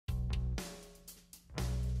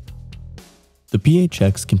The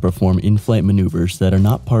PHX can perform in-flight maneuvers that are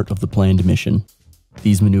not part of the planned mission.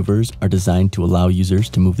 These maneuvers are designed to allow users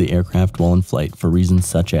to move the aircraft while in flight for reasons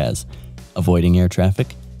such as avoiding air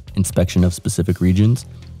traffic, inspection of specific regions,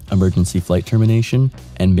 emergency flight termination,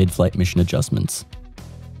 and mid-flight mission adjustments.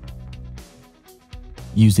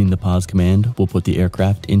 Using the pause command will put the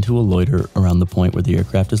aircraft into a loiter around the point where the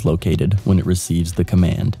aircraft is located when it receives the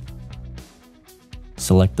command.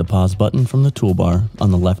 Select the pause button from the toolbar on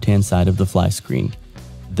the left-hand side of the fly screen.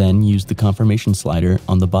 Then use the confirmation slider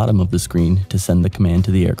on the bottom of the screen to send the command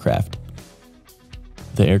to the aircraft.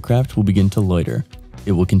 The aircraft will begin to loiter.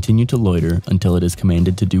 It will continue to loiter until it is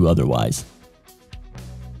commanded to do otherwise.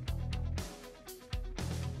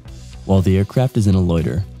 While the aircraft is in a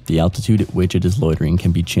loiter, the altitude at which it is loitering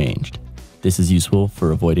can be changed. This is useful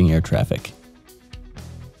for avoiding air traffic.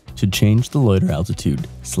 To change the loiter altitude,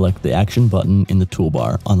 select the action button in the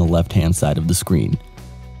toolbar on the left-hand side of the screen.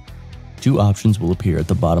 Two options will appear at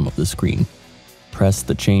the bottom of the screen. Press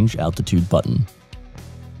the Change Altitude button.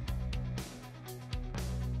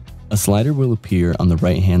 A slider will appear on the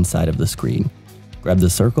right-hand side of the screen. Grab the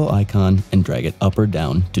circle icon and drag it up or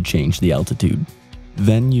down to change the altitude.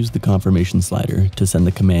 Then use the confirmation slider to send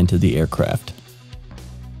the command to the aircraft.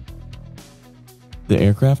 The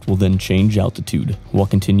aircraft will then change altitude while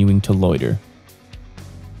continuing to loiter.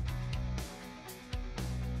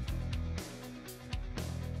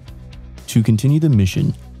 To continue the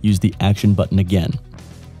mission, use the Action button again.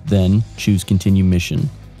 Then choose Continue Mission.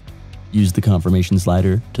 Use the confirmation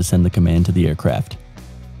slider to send the command to the aircraft.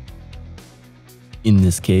 In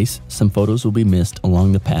this case, some photos will be missed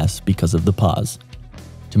along the pass because of the pause.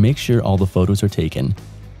 To make sure all the photos are taken,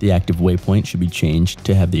 the active waypoint should be changed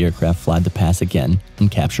to have the aircraft fly the pass again and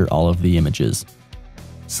capture all of the images.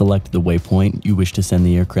 Select the waypoint you wish to send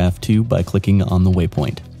the aircraft to by clicking on the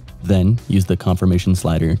waypoint. Then use the confirmation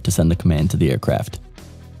slider to send the command to the aircraft.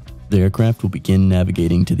 The aircraft will begin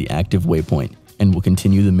navigating to the active waypoint and will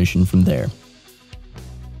continue the mission from there.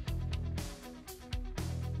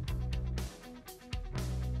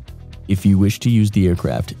 If you wish to use the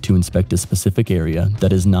aircraft to inspect a specific area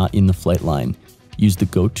that is not in the flight line, use the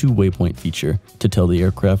Go To Waypoint feature to tell the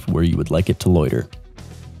aircraft where you would like it to loiter.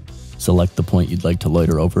 Select the point you'd like to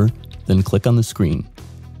loiter over, then click on the screen.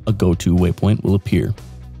 A Go To Waypoint will appear.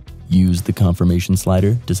 Use the confirmation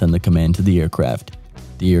slider to send the command to the aircraft.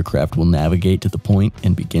 The aircraft will navigate to the point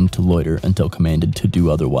and begin to loiter until commanded to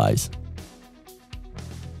do otherwise.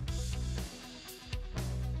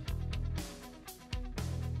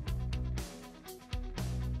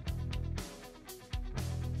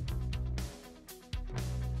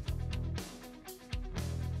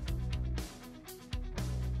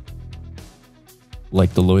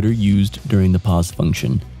 Like the loiter used during the pause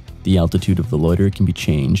function, the altitude of the loiter can be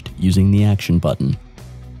changed using the Action button.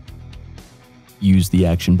 Use the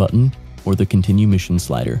Action button or the Continue Mission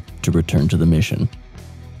slider to return to the mission.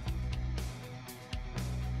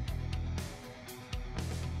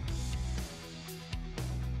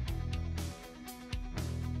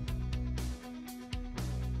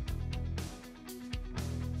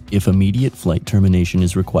 If immediate flight termination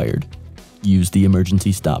is required, use the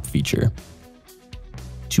Emergency Stop feature.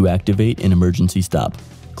 To activate an emergency stop,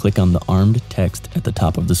 click on the armed text at the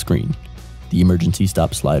top of the screen. The emergency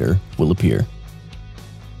stop slider will appear.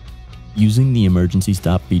 Using the emergency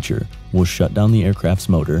stop feature will shut down the aircraft's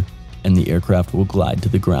motor and the aircraft will glide to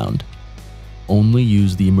the ground. Only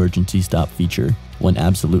use the emergency stop feature when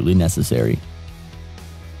absolutely necessary.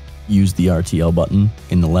 Use the RTL button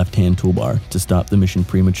in the left-hand toolbar to stop the mission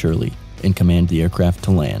prematurely and command the aircraft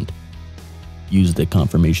to land. Use the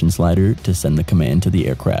confirmation slider to send the command to the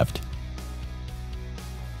aircraft.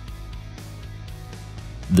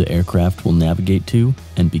 The aircraft will navigate to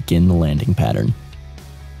and begin the landing pattern.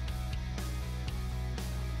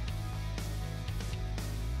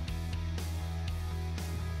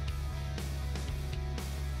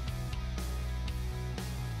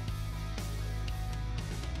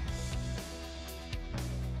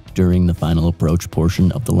 During the final approach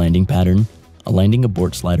portion of the landing pattern, a landing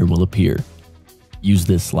abort slider will appear. Use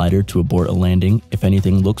this slider to abort a landing if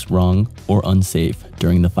anything looks wrong or unsafe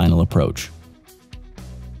during the final approach.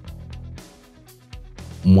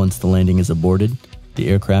 Once the landing is aborted, the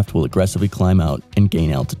aircraft will aggressively climb out and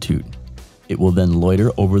gain altitude. It will then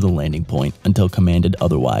loiter over the landing point until commanded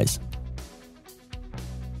otherwise.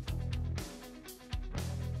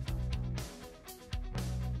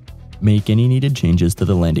 Make any needed changes to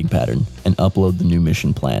the landing pattern and upload the new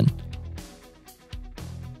mission plan.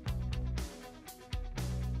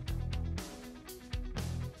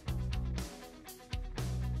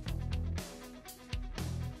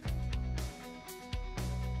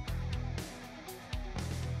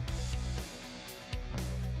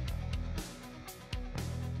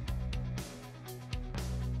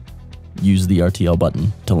 use the RTL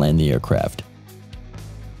button to land the aircraft.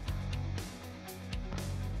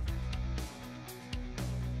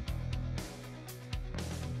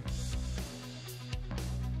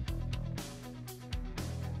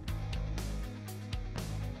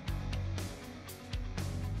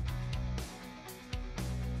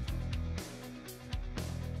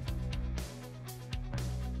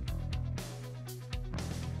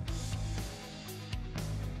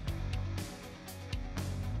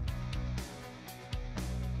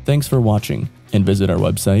 Thanks for watching, and visit our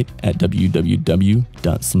website at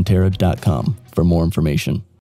www.sentera.com for more information.